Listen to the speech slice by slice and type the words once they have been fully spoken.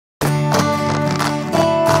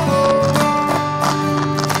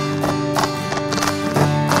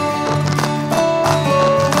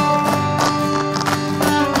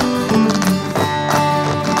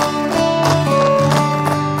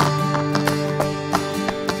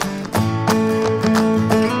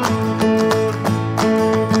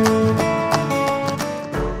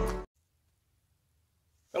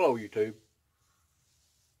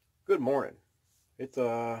It's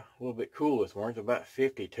a little bit cool this morning. It's about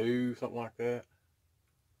 52, something like that.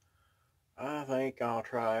 I think I'll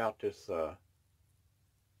try out this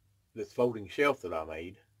folding shelf that I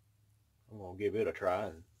made. I'm gonna give it a try,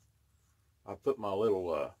 and I put my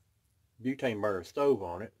little butane burner stove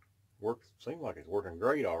on it. Seems like it's working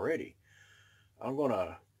great already. I'm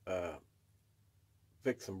gonna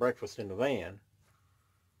fix some breakfast in the van,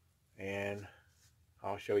 and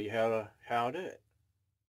I'll show you how to do it.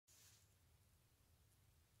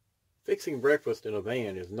 Fixing breakfast in a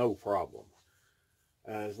van is no problem.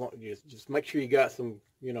 As long just make sure you got some,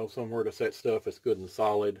 somewhere to set stuff that's good and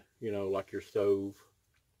solid, like your stove,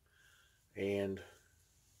 and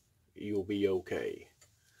you'll be okay.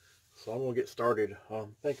 So I'm gonna get started.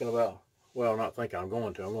 I'm thinking about, well, not thinking, I'm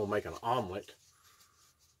going to make an omelet,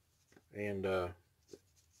 and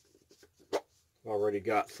already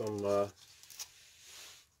got some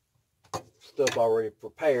stuff already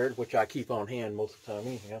prepared, which I keep on hand most of the time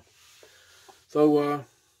anyhow. So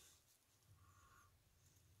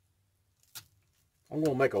I'm going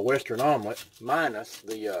to make a Western omelet minus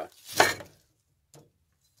the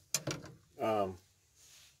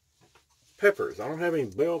peppers. I don't have any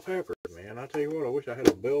bell peppers, man. I tell you what, I wish I had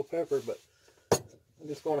a bell pepper, but I'm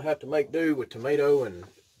just going to have to make do with tomato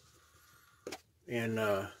and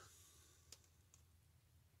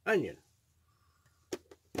onion.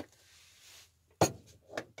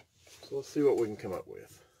 So let's see what we can come up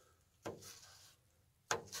with.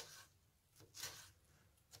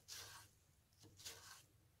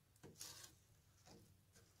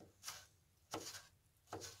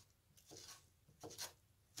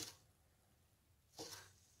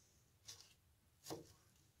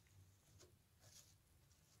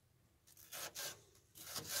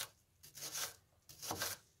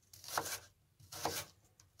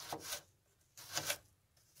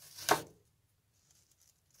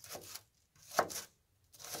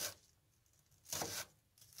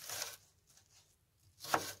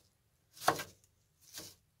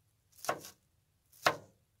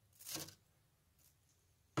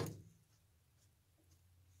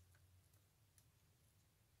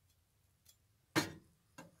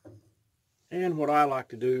 And what I like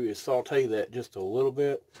to do is saute that just a little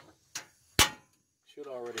bit. Should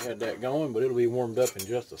already had that going, but it'll be warmed up in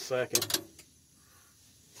just a second.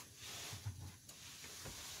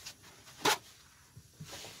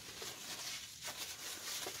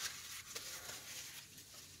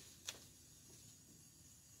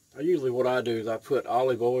 Usually what I do is I put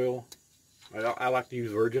olive oil. I like to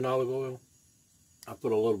use virgin olive oil. I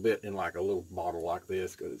put a little bit in like a little bottle like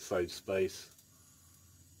this because it saves space.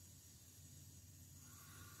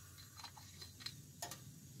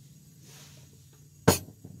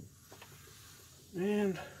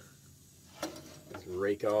 And let's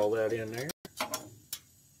rake all that in there.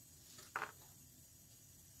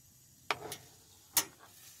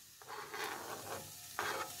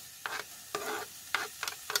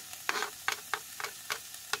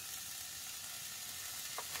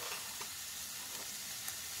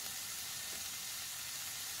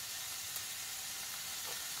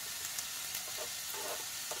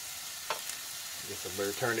 Guess I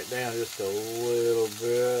better turn it down just a little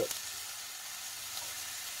bit.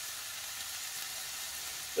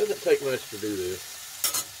 Doesn't take much to do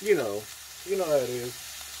this. You know how it is.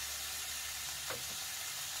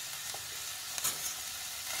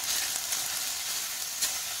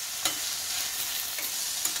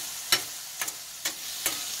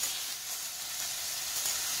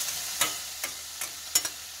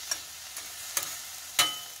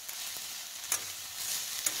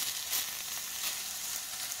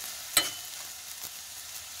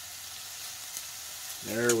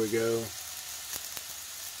 There we go.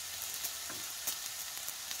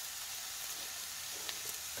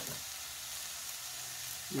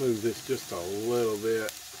 Move this just a little bit.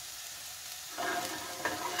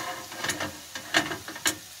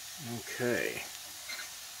 Okay.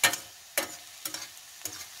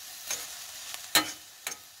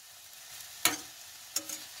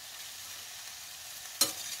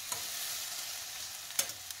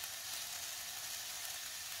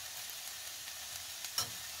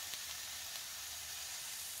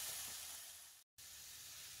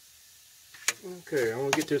 Okay, I'm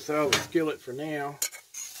going to get this out of the skillet for now.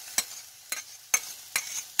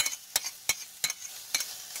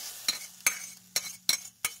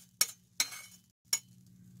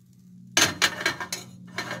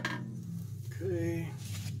 Okay.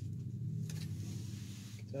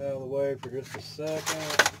 Get out of the way for just a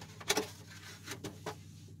second.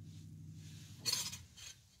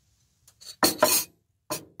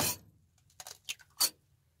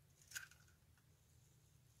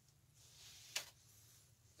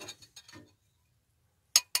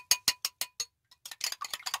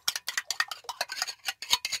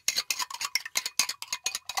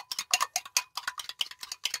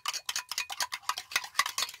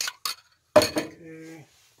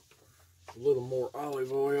 more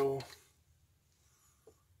olive oil.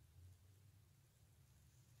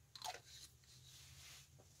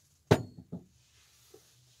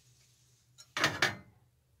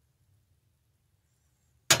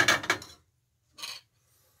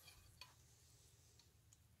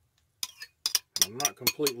 I'm not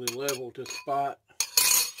completely level to spot,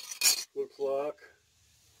 looks like.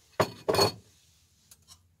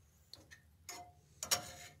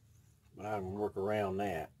 But I can work around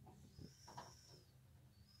that.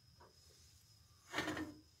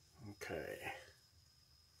 Okay.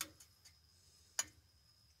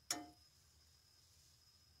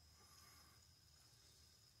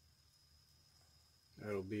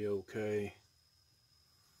 That'll be okay.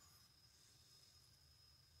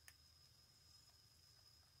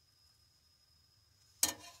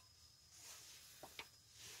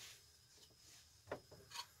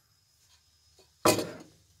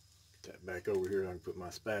 That back over here, I can put my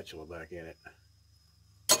spatula back in it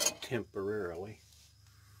temporarily.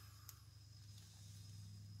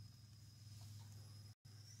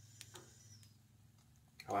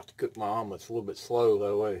 I like to cook my omelets a little bit slow,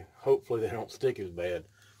 that way hopefully they don't stick as bad.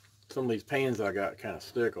 Some of these pans I got kind of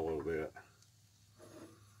stick a little bit.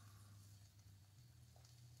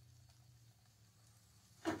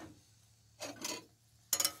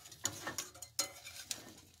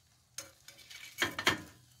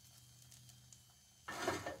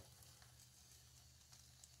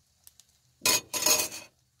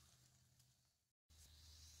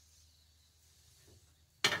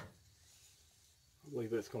 I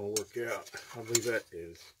believe that's going to work out. I believe that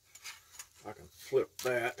is. I can flip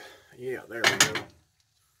that. Yeah, there we go.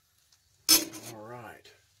 All right.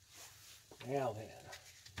 Now then.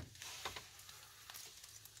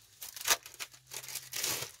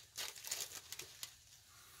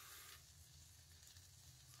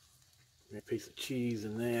 A piece of cheese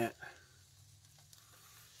in that.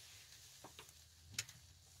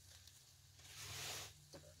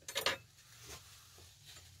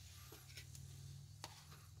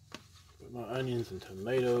 Put my onions and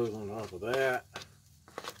tomatoes on top of that.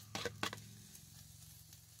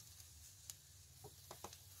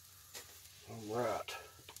 All right.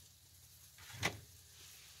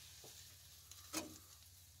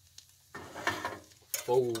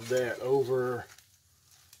 Fold that over.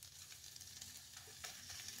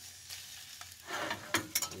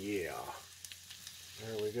 Yeah.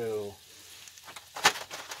 There we go.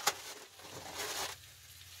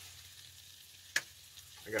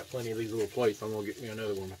 I got plenty of these little plates. I'm going to get me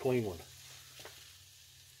another one, a clean one.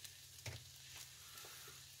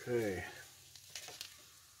 Okay.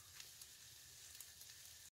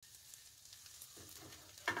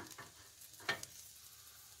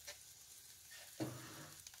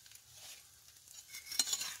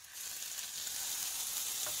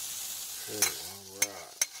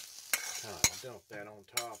 Alright. Kind of dump that on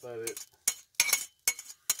top of it.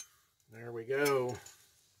 There we go.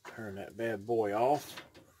 Turn that bad boy off.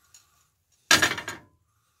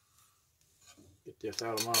 Get this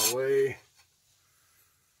out of my way.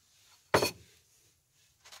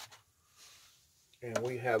 And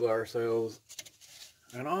we have ourselves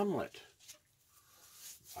an omelet.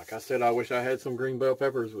 Like I said, I wish I had some green bell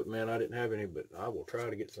peppers, but man, I didn't have any, but I will try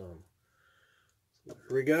to get some. So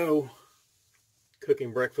there we go.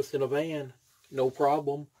 Cooking breakfast in a van. No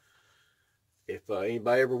problem. If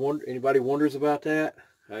anybody wonders about that,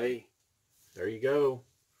 hey, there you go.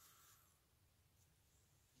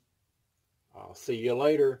 I'll see you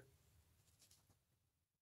later.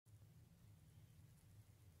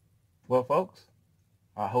 Well, folks,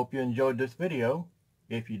 I hope you enjoyed this video.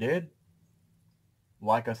 If you did,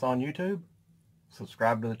 like us on YouTube,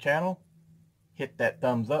 subscribe to the channel, hit that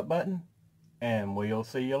thumbs up button, and we'll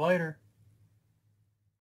see you later.